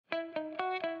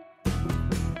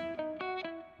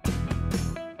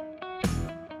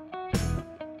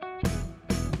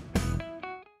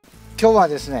今日は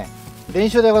ですね、練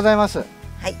習でございます。は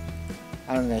い。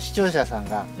視聴者さん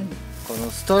が、この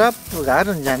ストラップがあ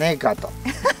るんじゃねえかと。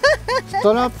ス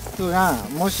トラップが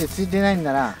もしついてないん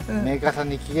なら、メーカーさん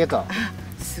に聞けと。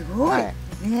すごい。はい、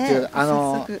ね、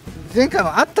前回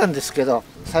もあったんですけど、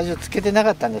最初つけてなか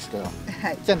ったんですけど、は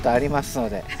い、ちゃんとありますの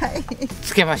で、はい、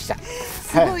つけました。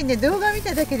すごいね、動画見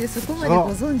ただけでそこまでご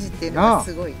存知っていうのが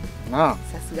すごい。さ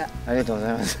すが。ありがとうご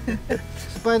ざいます。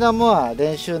スパイダーモア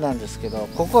練習なんですけど、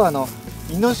ここは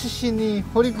イノシシに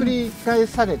掘り繰り返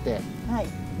されて、はい、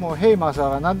もうヘイマーさ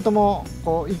んが何とも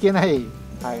こういけない、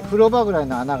はい、風呂場ぐらい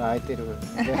の穴が開いてるん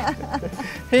で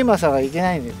ヘイマーさんがいけ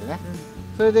ないんですね。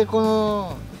それでこ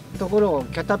のところを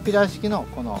キャタピラー式の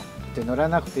このって乗ら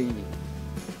なくていい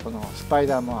このスパイ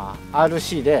ダーモア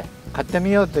RC で買って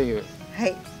みようという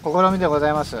試みでござ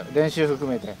います。練習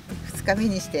含めて2日目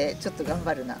にしてちょっと頑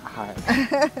張るな。はい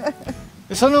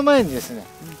その前にですね、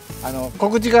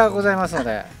告知がございますの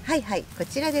で、はいはい、こ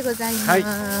ちらでございます。はい、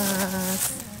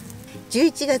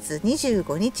11月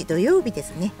25日土曜日で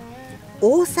すね。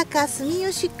大阪住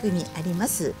吉区にありま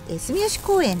す住吉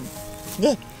公園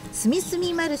ですみす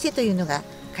みマルシェというのが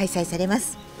開催されま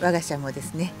す。我が社もで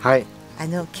すね、はい、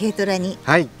軽トラに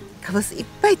かぼすいっ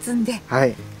ぱい積んで、は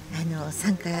い、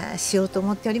参加しようと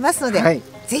思っておりますので、はい、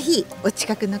ぜひお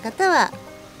近くの方は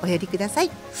お寄りくださ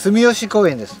い。住吉公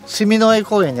園です。住之江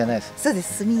公園じゃないです。そうで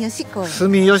す。住吉公園。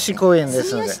住吉公園で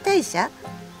すので。住吉大社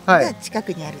が近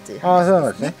くにあるという話ですね。あ、そうな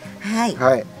んですね。はい。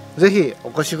はい。ぜひ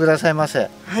お越しくださいませ。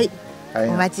はい。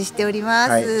お待ちしておりま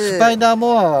す。スパイダー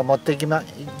モアは持ってきま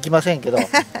せんけど、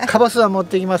かぼすは持っ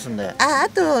てきますんで。あ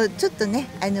とちょっとね、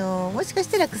もしかし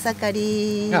たら草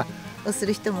刈りをす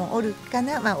る人もおるか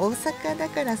な。まあ大阪だ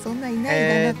からそんないな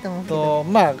いかなと思うけど。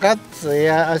まあガッツエ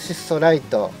アアシストライ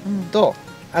トと。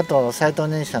あと斎藤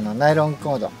年社のナイロン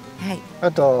コード、はい、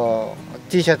あと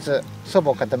T シャツ、祖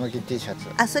母傾き T シャツ。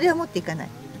あ、それは持っていかない。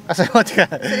あ、それは持っていか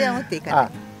ない。それは持っていかな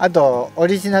い。あとオ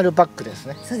リジナルバッグです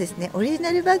ね。そうですね。オリジ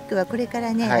ナルバッグはこれか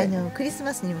らね、はい、クリス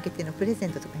マスに向けてのプレゼ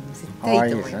ントとかにも絶対い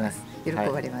いと思います。喜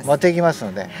ばれます。持っていきます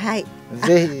ので。はい。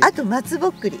ぜひ。あと松ぼ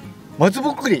っくり。松ぼ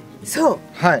っくり。そう。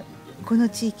はい。この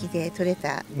地域で採れ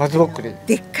た松ぼっくり。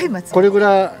でっかい松ぼっくり。これぐ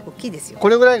らい。大きいですよ。こ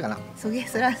れぐらいかな。それ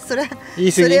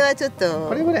はちょっと。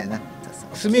これぐらいな。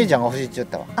スミーちゃんが欲しいって言っ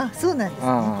たわ。あ、そうなんですね。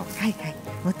はいはい、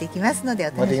持っていきますので、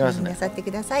お楽しみになさってく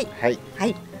ださい。はい。は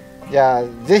い。じゃあ、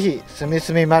ぜひ、すみ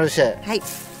すみマルシェ。はい。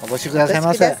お越しください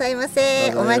ませ。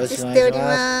お待ちしており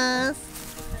ます。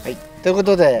はい。というこ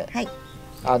とで。はい。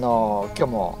今日も今日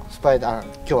はスパイ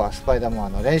ダーモア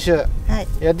の練習。はい。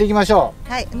やっていきましょ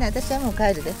う。はい。私はもう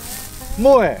帰るです。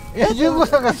もう純子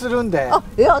さんがするんで。あ、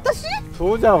私。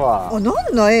そうじゃわ。あ、なんだ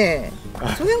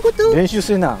そういうこと。練習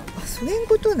せな。そういう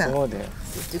ことな。そうで。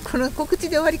この告知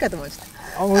で終わりかと思いました。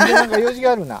あ、もうなんか用事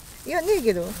があるな。いや、ねえ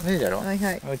けど。ねえじゃろ。はい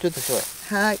はい。ちょっとしょい。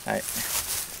はい。はい。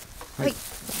はい。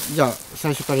じゃあ、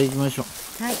最初から行きましょ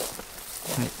う。はい。はい。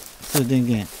それ電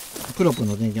源、プロプ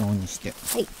の電源をオンにして。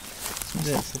はい。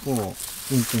で、そこを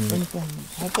運転に。運転に。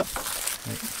はい。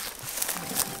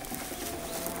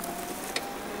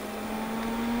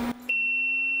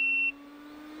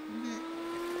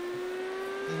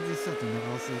スタート長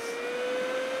押しです。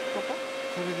ここ？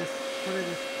それです。それです。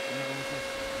長押しで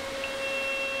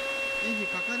す。エンジン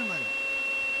かかるまで。か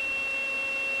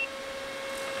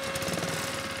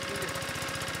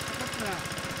かったらア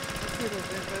クセルを全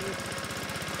開です。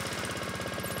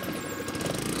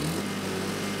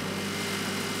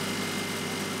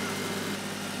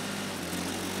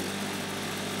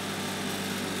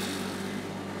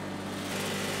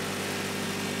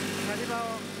狩り場を。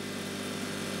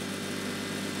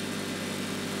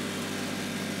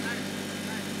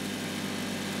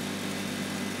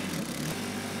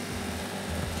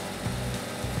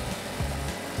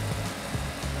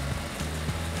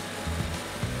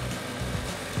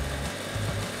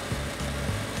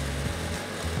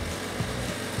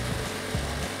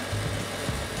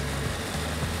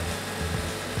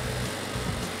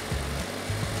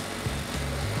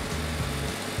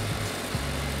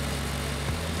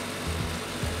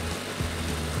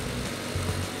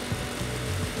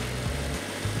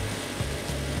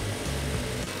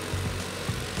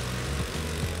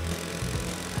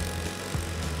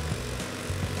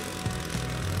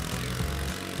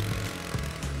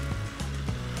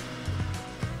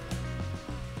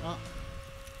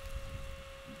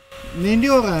燃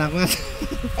料がなくなった。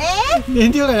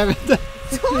燃料がなくなっ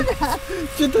た。そうだ。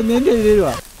ちょっと燃料入れる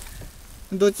わ。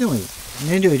どっちでもいい。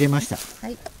燃料入れました。は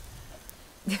い。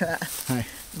では、はい、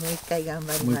もう一回頑張り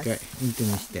ます。もう一回運転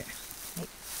にして。はい、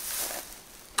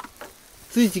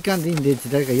つい時間でいいんでって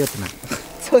誰か言おってな。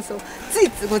そうそう。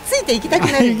もうついていきたく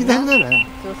なる。行きたくなるな。そうそう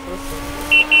そ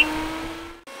う。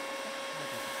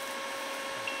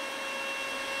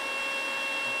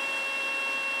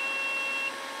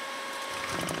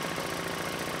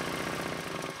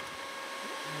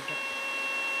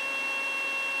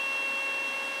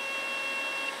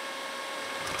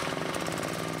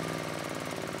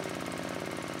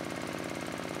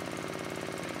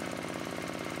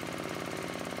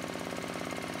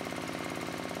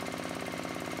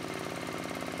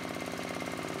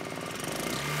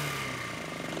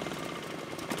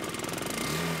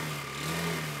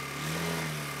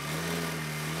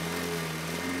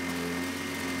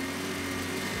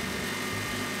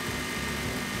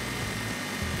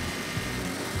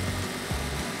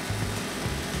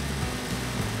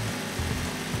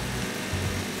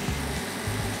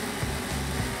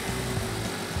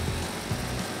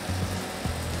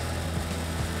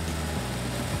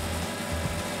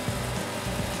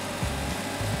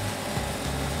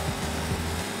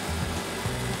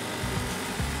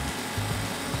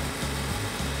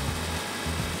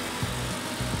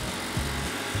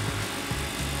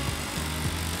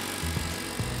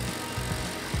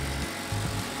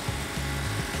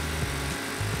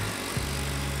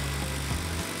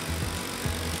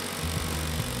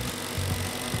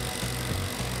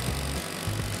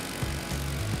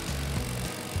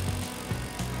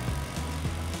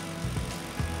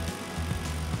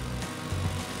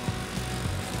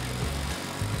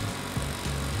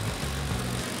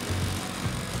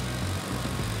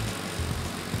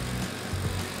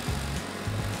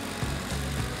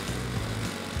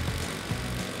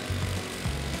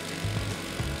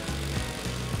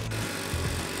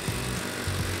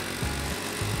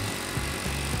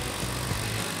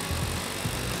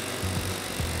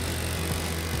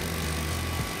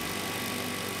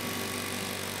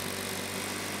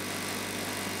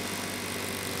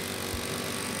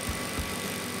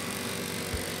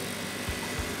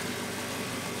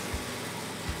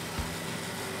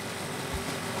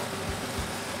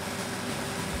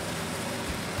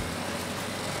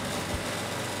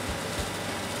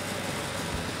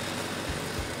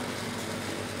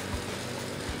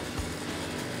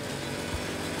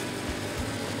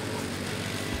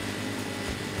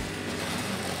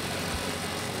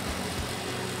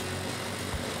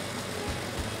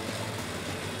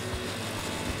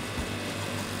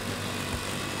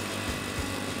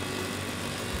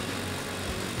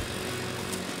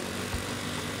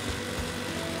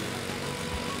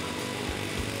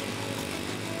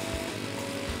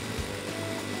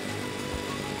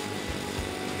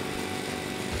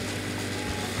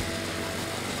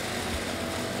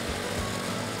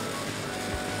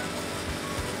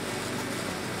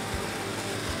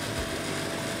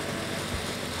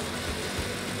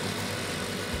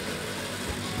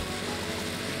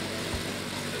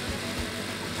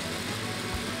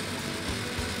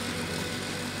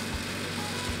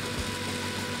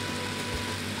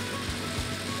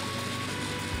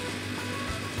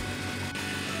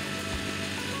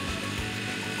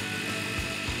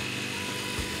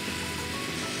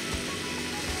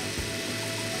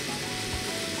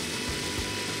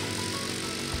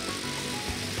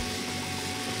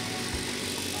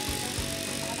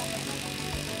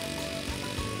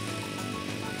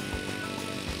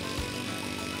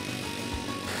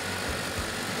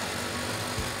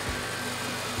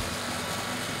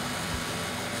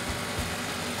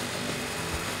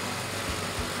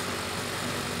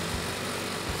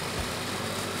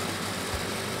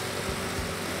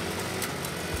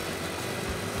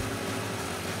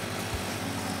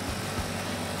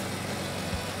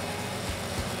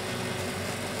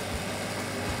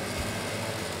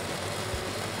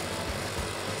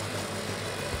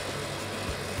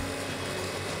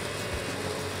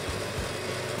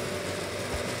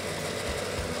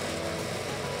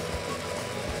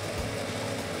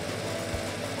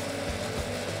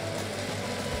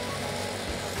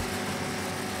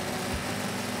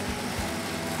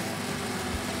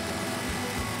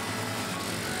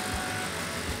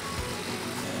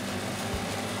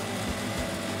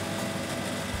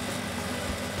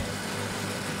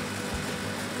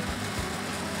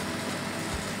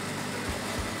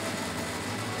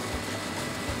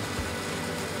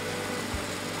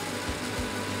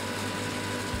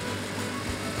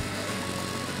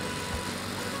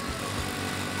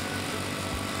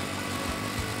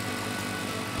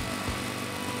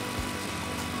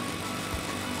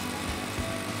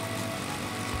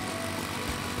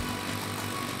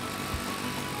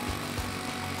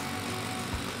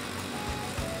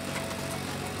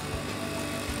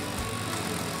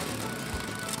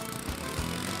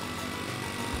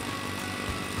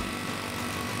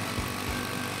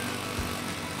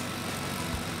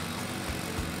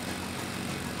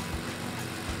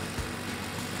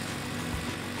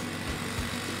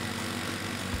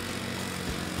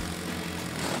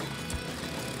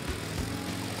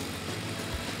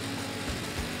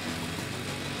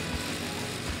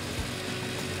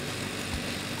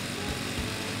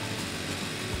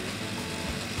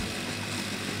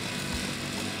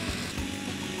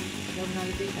だいぶ慣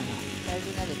れてきたな。だいぶ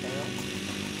慣れたよ。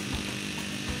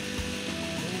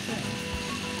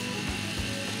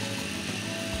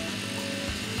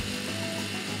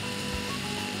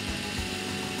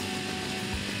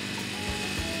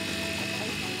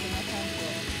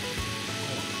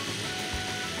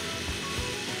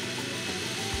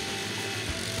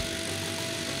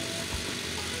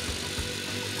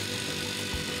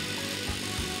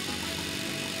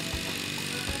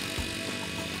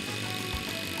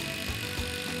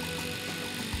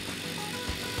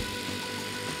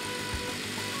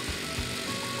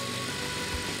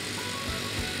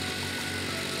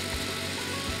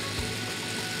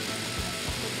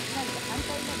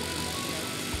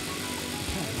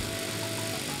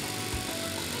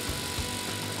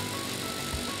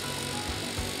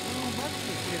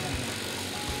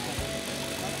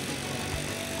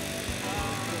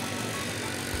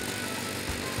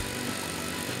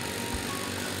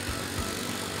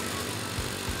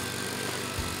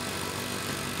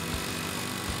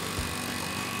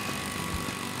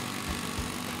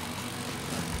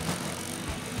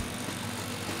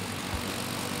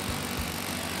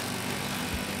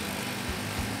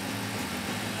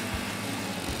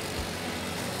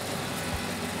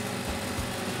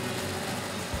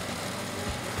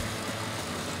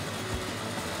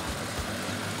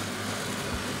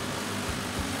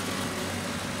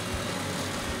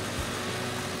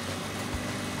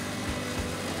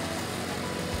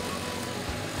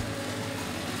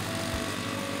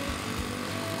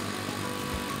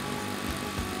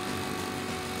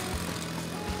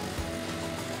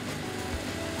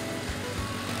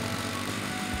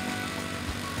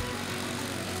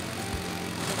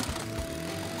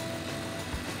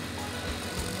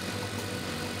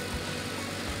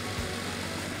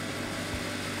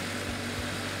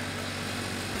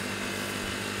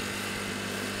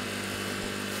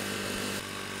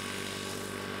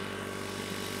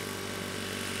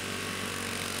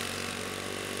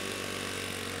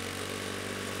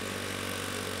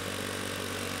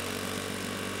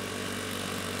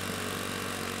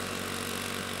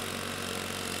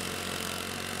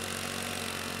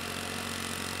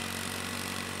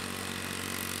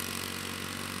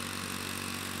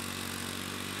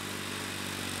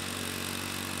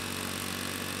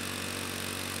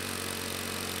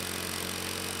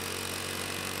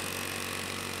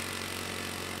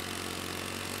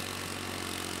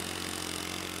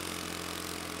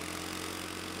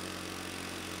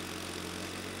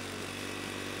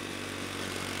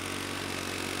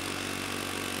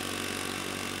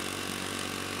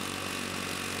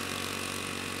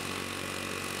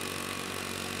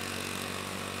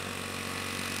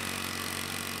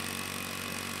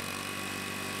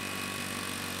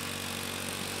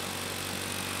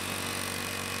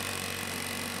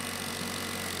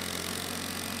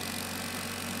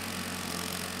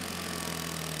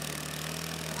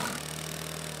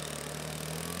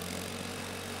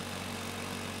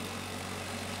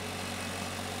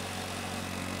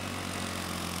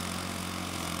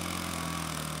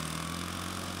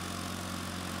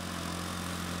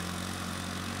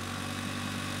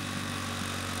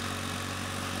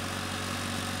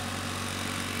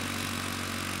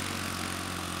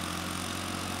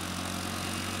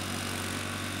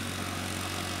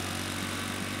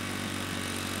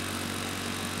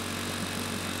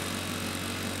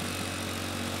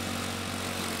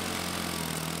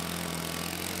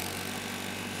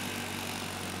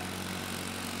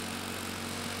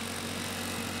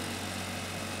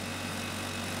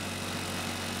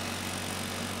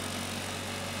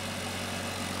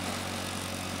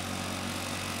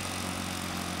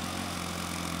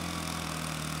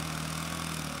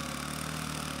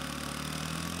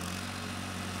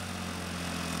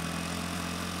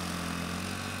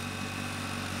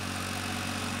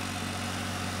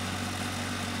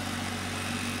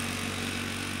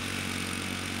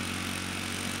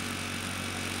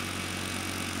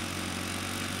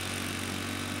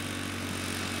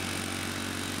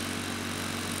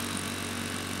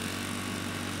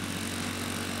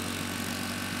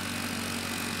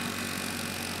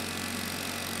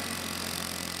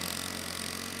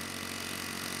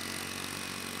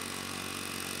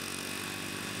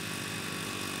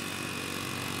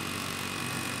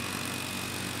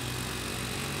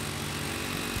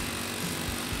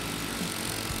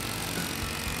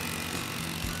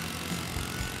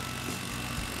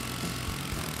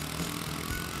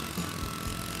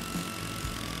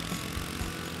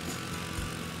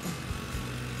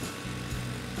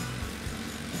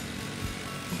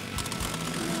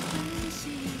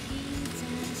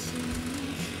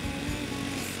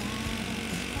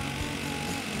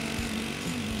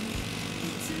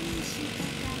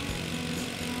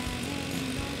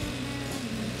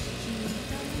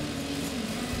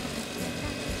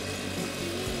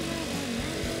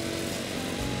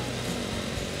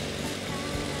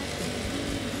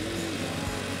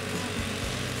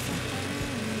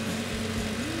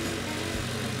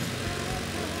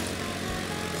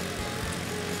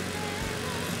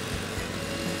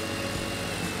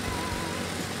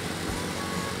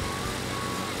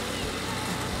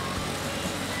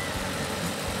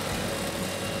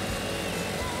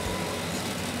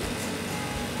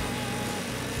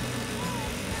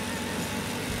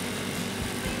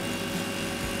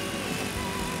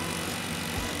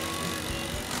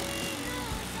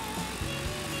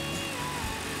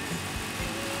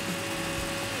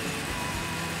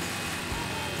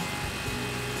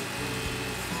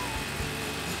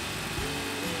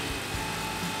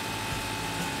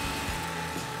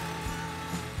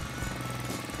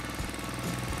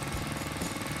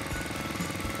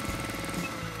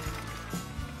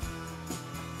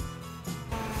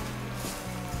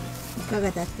かがだ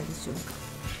ったでしょうか。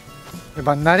やっ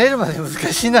ぱ慣れるまで難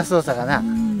しいな操作がな。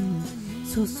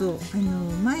そうそう、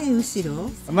前後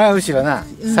ろな、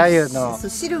左右の、そう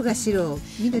白が白、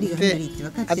緑が緑って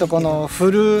分かってるけど、あとこの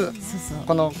振る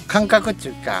この感覚って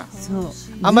いうか、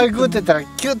あんまりグーってたら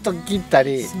キュッと切った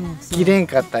り切れん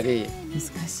かったり難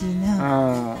しい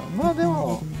な。まあで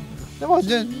も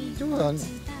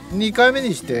2回目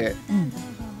にして、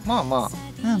まあま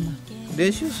あ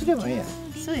練習すればいいや。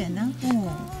そうやな。もう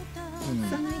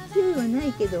そんな勢いはな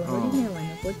いけど、のり面は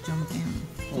残っちゃうみたいな。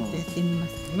ちょっとやってみま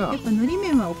す。やっぱのり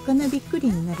面はおっかなびっくり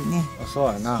になるね。そ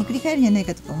うやな。ひっくり返るんじゃない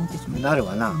かとか思ってしまう。なる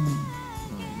わな。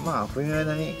まあ冬の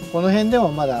間にこの辺で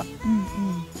もまだ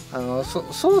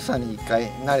操作に一回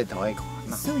慣れた方がいいかも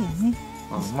な。そうやね。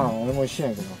まあ俺も一緒や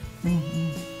けど。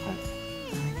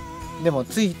でも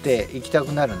ついていきた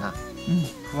くなるな。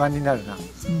不安になるな。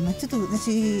ちょっと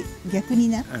私逆に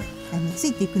な、つ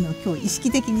いていくのを今日意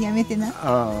識的にやめてな。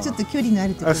ちょっと距離のあ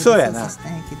るところで操作した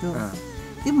んやけど。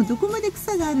でもどこまで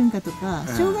草があるんかとか、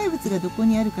障害物がどこ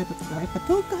にあるかとか、やっぱ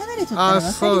遠く離れちゃったら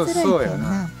分かりづらいから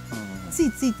な。つ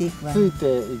いていくわ。つい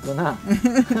ていくな。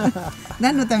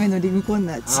何のためのリモコン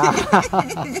なんち。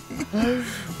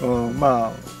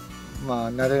ま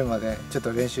あ慣れるまでちょっ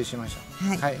と練習しましょ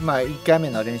う。はい、まあ1回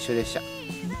目の練習でした。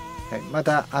ま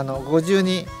た50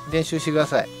に練習してくだ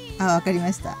さい。わかり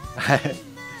ました。はい。引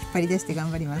っ張り出して頑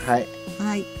張ります。はい。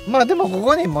まあでもこ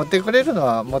こに持ってくれるの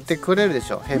は持ってくれるでし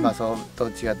ょ。ヘイマーソンと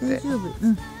違って。大丈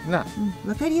夫。な、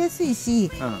わかりやすいし、エン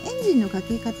ジンのか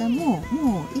け方も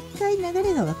もう一回流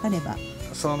れが分かれば。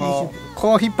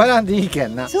こう引っ張らんでいいけ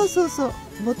んな。そう。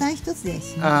ボタン一つで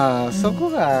すね。そこ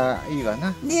がいいわ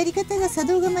な。でやり方が作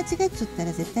動が間違っちゃった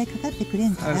ら絶対かかってくれ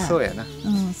んから。そうやな。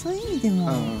そういう意味で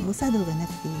も誤作動がな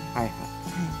くていい。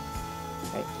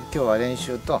今日は練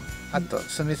習と、あと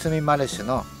すみすみマルシュ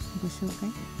のご紹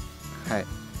介。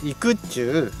行くっち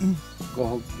ゅう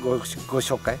ご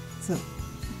紹介。そう。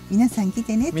皆さん来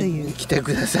てねという。来て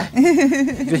ください。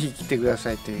ぜひ来てくだ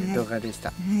さいという動画でし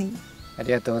た。あ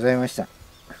りがとうございました。